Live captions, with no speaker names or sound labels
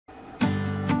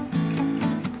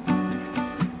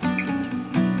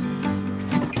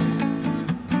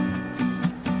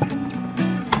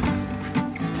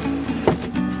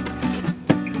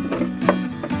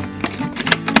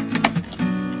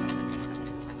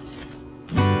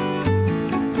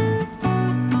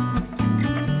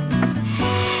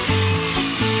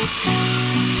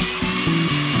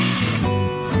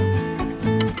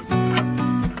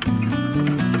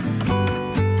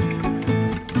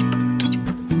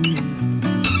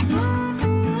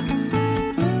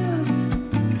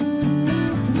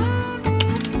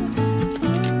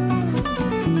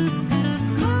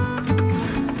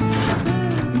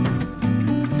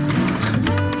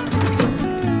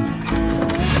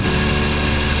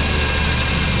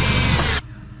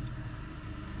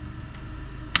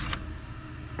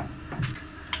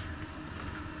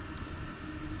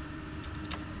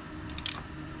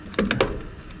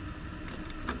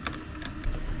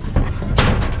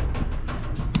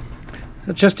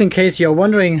So just in case you're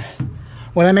wondering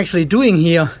what I'm actually doing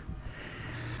here,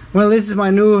 well, this is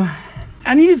my new...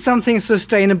 I needed something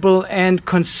sustainable and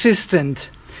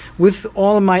consistent with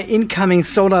all my incoming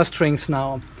solar strings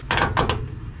now.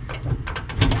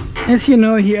 As you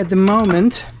know, here at the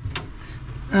moment,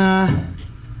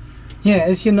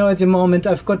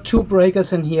 I've got two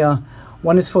breakers in here.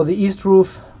 One is for the east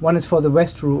roof, one is for the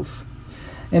west roof.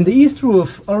 And the east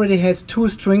roof already has two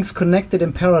strings connected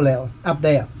in parallel up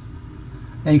there.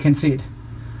 And you can see it.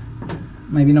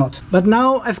 Maybe not. But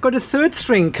now I've got a third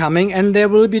string coming, and there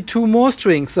will be two more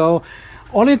strings. So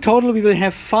all in total we will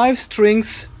have 5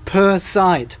 strings per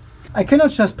side. I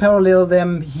cannot just parallel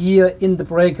them here in the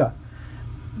breaker.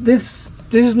 This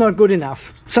is not good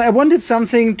enough. So I wanted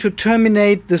something to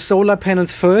terminate the solar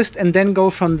panels first and then go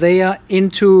from there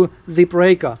into the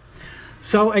breaker.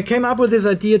 So I came up with this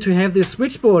idea to have this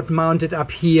switchboard mounted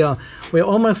up here where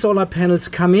all my solar panels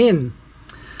come in.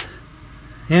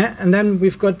 Yeah, and then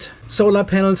we've got solar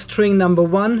panel string number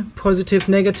 1, positive,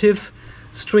 negative,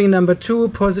 string number 2,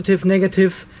 positive,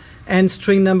 negative, and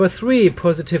string number 3,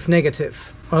 positive,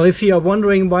 negative. Well, if you are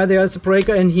wondering why there is a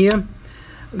breaker in here,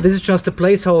 this is just a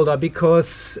placeholder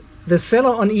because the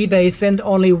seller on eBay sent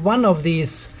only one of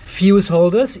these fuse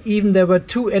holders, even there were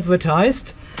 2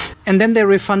 advertised, and then they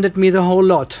refunded me the whole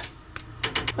lot.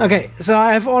 Okay, so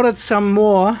I've ordered some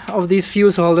more of these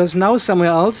fuse holders now somewhere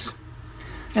else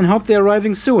and hope they're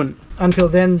arriving soon. Until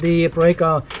then, the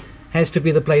breaker has to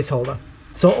be the placeholder.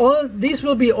 So these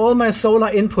will be all my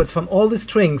solar inputs from all the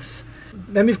strings.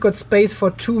 Then we've got space for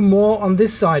 2 more on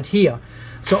this side here.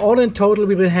 So all in total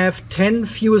we will have 10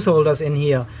 fuse holders in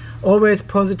here, always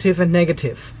positive and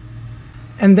negative.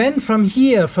 And then from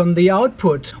here, from the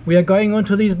output, we are going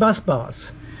onto these bus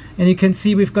bars. And you can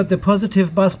see we've got the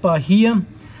positive bus bar here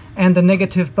and the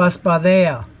negative bus bar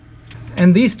there.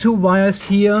 And these 2 wires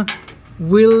here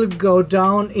will go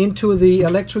down into the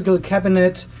electrical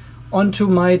cabinet onto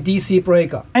my DC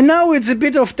breaker. And now it's a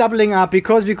bit of doubling up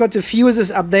because we've got the fuses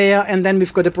up there and then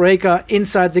we've got a breaker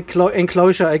inside the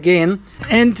enclosure again.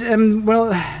 And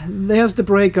well, there's the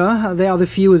breaker, there are the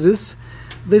fuses.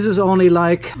 This is only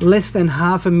like less than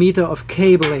 ½ meter of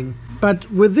cabling. But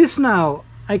with this now,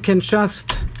 I can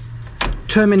just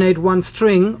terminate one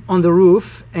string on the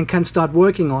roof and can start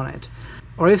working on it.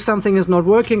 Or if something is not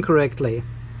working correctly,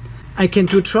 I can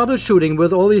do troubleshooting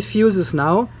with all these fuses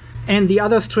now, and the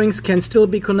other strings can still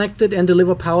be connected and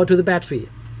deliver power to the battery.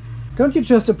 Don't you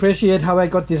just appreciate how I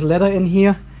got this ladder in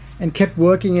here and kept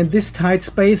working in this tight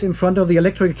space in front of the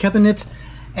electrical cabinet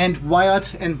and wired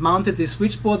and mounted the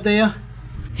switchboard there?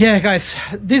 Yeah guys,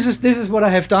 this is what I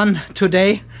have done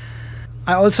today.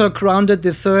 I also grounded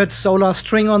the third solar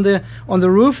string on the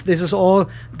roof. This is all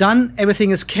done,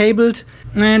 everything is cabled,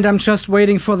 and I'm just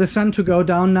waiting for the sun to go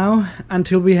down now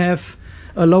until we have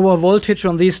a lower voltage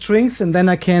on these strings, and then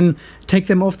I can take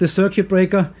them off the circuit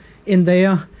breaker in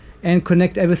there and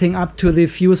connect everything up to the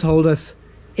fuse holders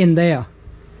in there.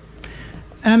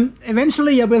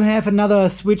 Eventually I will have another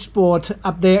switchboard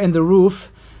up there in the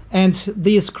roof, and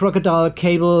this crocodile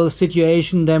cable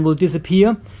situation then will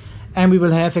disappear, and we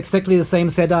will have exactly the same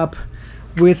setup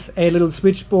with a little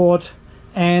switchboard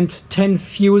and 10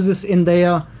 fuses in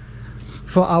there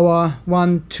for our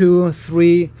 1, 2,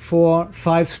 3, 4,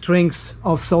 5 strings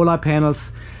of solar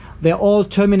panels. They're all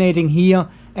terminating here,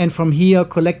 and from here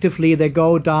collectively they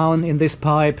go down in this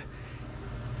pipe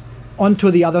onto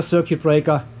the other circuit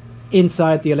breaker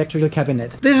inside the electrical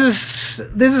cabinet. This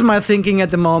is my thinking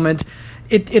at the moment.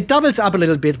 It doubles up a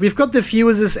little bit. We've got the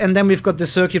fuses and then we've got the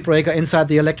circuit breaker inside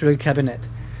the electrical cabinet.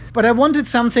 But I wanted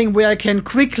something where I can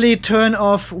quickly turn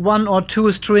off 1 or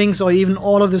 2 strings or even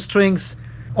all of the strings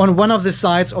on one of the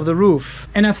sides of the roof.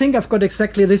 And I think I've got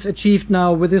exactly this achieved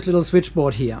now with this little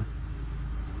switchboard here.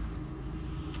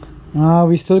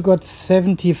 We still got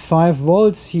 75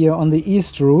 volts here on the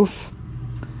east roof.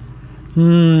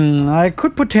 I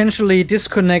could potentially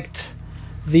disconnect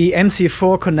the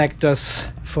MC4 connectors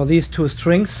for these 2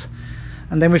 strings,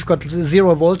 and then we've got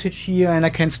 0 voltage here and I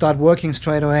can start working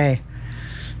straight away.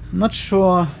 I'm not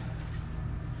sure.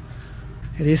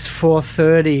 It is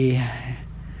 4:30.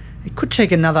 It could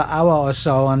take another hour or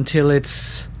so until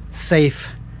it's safe.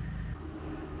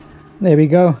 There we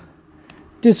go.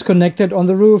 Disconnected on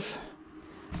the roof.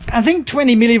 I think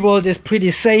 20 millivolt is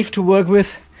pretty safe to work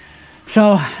with.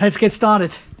 So let's get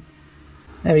started.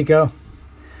 There we go.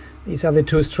 These are the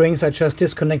 2 strings I just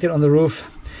disconnected on the roof.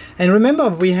 And remember,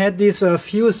 we had these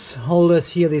fuse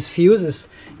holders here, these fuses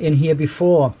in here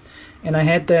before. And I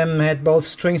had both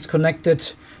strings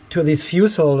connected to these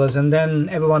fuse holders, and then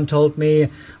everyone told me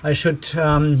I should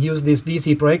use these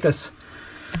DC breakers.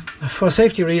 for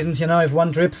safety reasons, you know, if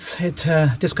one drips, it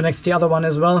disconnects the other one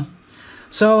as well.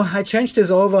 So I changed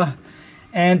this over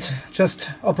and just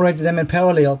operated them in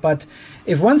parallel. But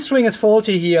if one string is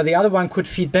faulty here, the other one could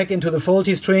feed back into the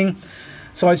faulty string.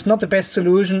 So it's not the best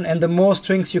solution, and the more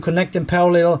strings you connect in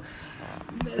parallel,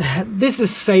 this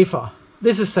is safer.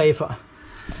 This is safer.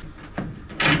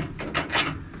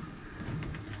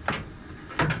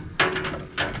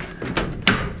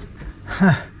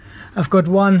 I've got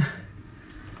one.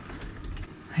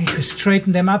 I need to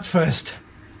straighten them up first.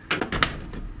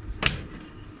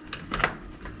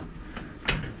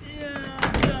 Yeah,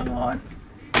 come on.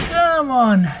 Come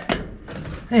on.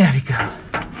 There we go.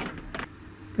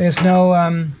 There's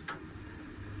no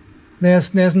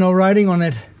there's no writing on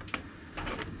it.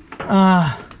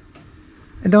 I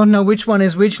don't know which one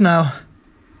is which now.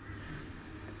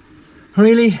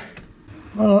 Really?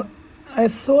 Well, I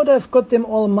thought I've got them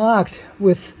all marked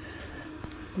with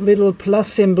little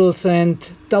plus symbols and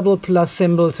double plus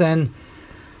symbols, and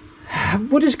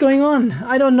what is going on?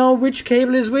 I don't know which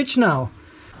cable is which now.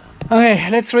 Okay,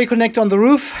 let's reconnect on the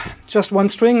roof, just one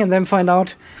string, and then find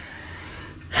out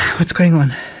what's going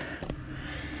on.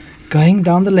 Going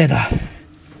down the ladder.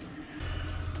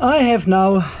 I have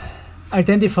now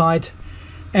identified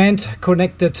and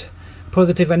connected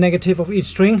positive and negative of each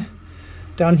string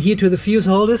down here to the fuse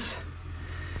holders.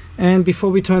 And before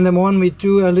we turn them on, we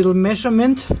do a little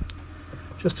measurement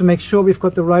just to make sure we've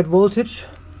got the right voltage.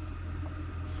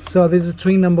 So this is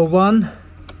string number 1,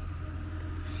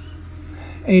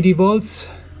 80 volts,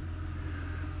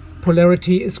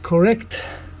 polarity is correct.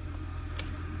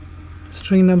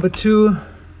 String number 2,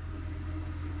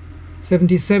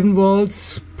 77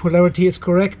 volts, polarity is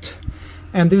correct.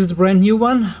 And this is the brand new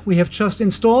one we have just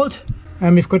installed,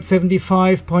 and we've got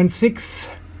 75.6,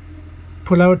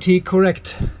 polarity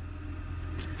correct.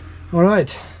 All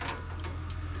right,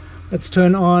 let's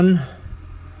turn on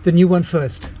the new one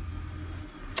first.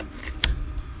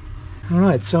 All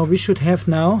right, so we should have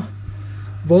now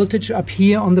voltage up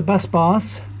here on the bus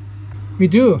bars. We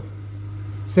do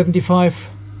 75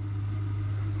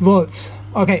 volts.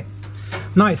 Okay,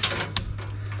 nice.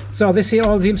 So this here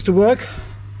all seems to work,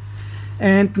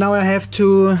 and now I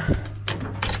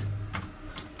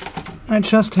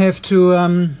just have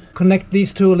to connect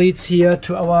these two leads here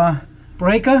to our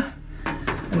breaker,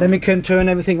 and then we can turn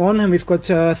everything on, and we've got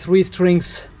 3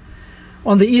 strings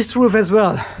on the east roof as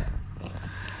well.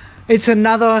 It's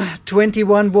another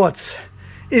 21 watts.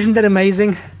 Isn't that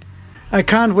amazing? I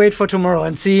can't wait for tomorrow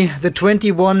and see the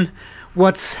 21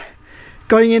 watts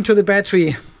going into the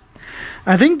battery.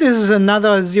 I think this is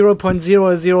another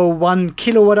 0.001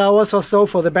 kilowatt hours or so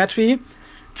for the battery.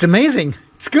 It's amazing.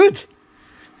 It's good.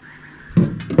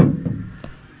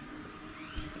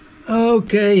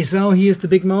 Okay, so here's the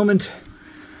big moment.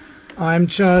 I'm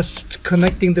just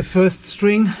connecting the first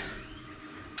string.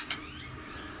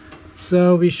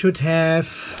 So we should have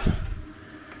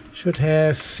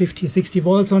 50-60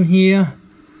 volts on here,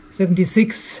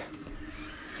 76,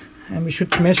 and we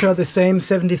should measure the same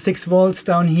 76 volts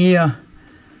down here.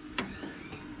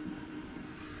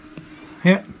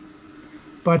 Yeah,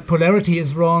 but polarity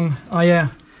is wrong. Oh yeah,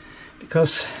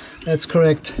 because that's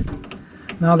correct.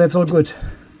 Now that's all good.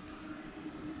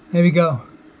 There we go,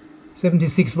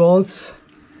 76 volts,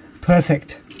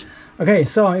 perfect. Okay,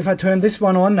 so if I turn this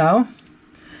one on now,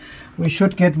 we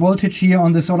should get voltage here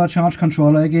on the solar charge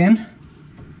controller again.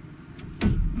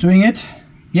 Doing it.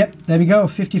 Yep, there we go,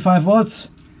 55 volts.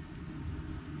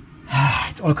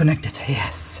 It's all connected,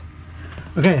 yes.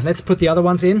 Okay, let's put the other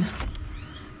ones in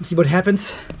and see what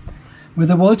happens with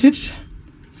the voltage.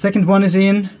 Second one is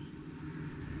in,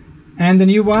 and the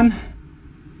new one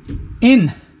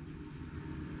in.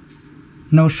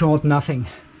 No short, nothing.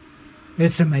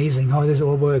 It's amazing how this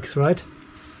all works, right?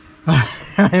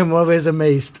 I am always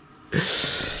amazed.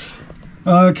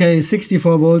 Okay,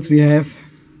 64 volts we have.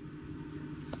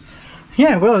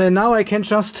 Yeah, well, and now I can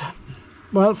just,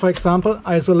 well, for example,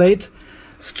 isolate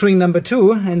string number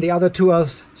 2, and the other 2 are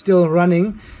still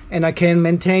running, and I can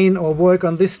maintain or work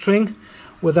on this string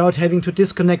without having to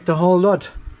disconnect the whole lot.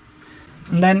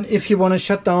 And then if you want to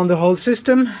shut down the whole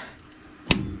system,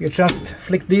 you just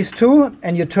flick these 2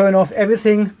 and you turn off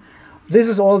everything. This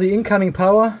is all the incoming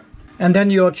power, and then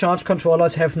your charge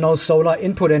controllers have no solar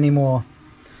input anymore.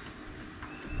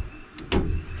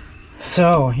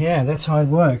 So yeah, that's how it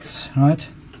works, right?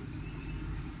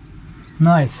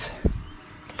 Nice.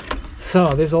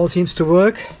 So this all seems to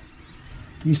work.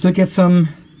 You still get some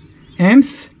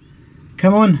amps.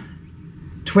 Come on,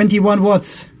 21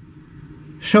 watts.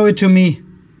 Show it to me.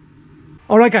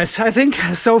 Alright guys, I think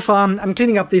so far I'm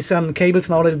cleaning up these cables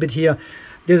now a little bit here.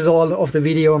 this is all of the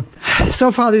video. So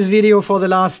far this video for the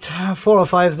last 4 or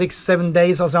 5, 6, 7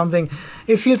 days or something,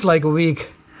 it feels like a week.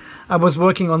 I was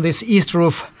working on this east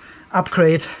roof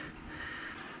upgrade,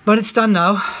 but it's done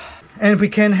now, and we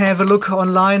can have a look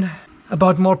online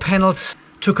about more panels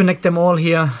to connect them all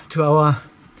here to our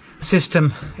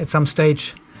system at some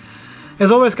stage.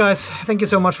 As always, guys, thank you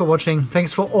so much for watching.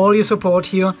 Thanks for all your support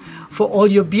here, for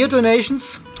all your beer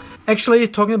donations. Actually,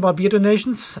 talking about beer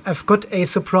donations, I've got a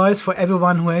surprise for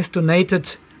everyone who has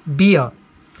donated beer.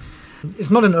 It's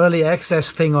not an early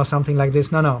access thing or something like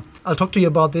this, no. I'll talk to you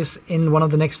about this in one of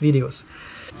the next videos.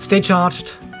 Stay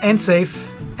charged and safe,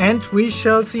 and we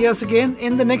shall see us again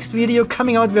in the next video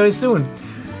coming out very soon.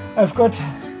 I've got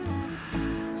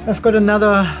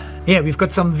another... Yeah, we've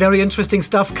got some very interesting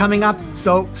stuff coming up,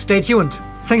 so stay tuned.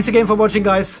 Thanks again for watching,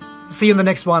 guys. See you in the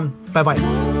next one.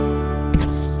 Bye-bye.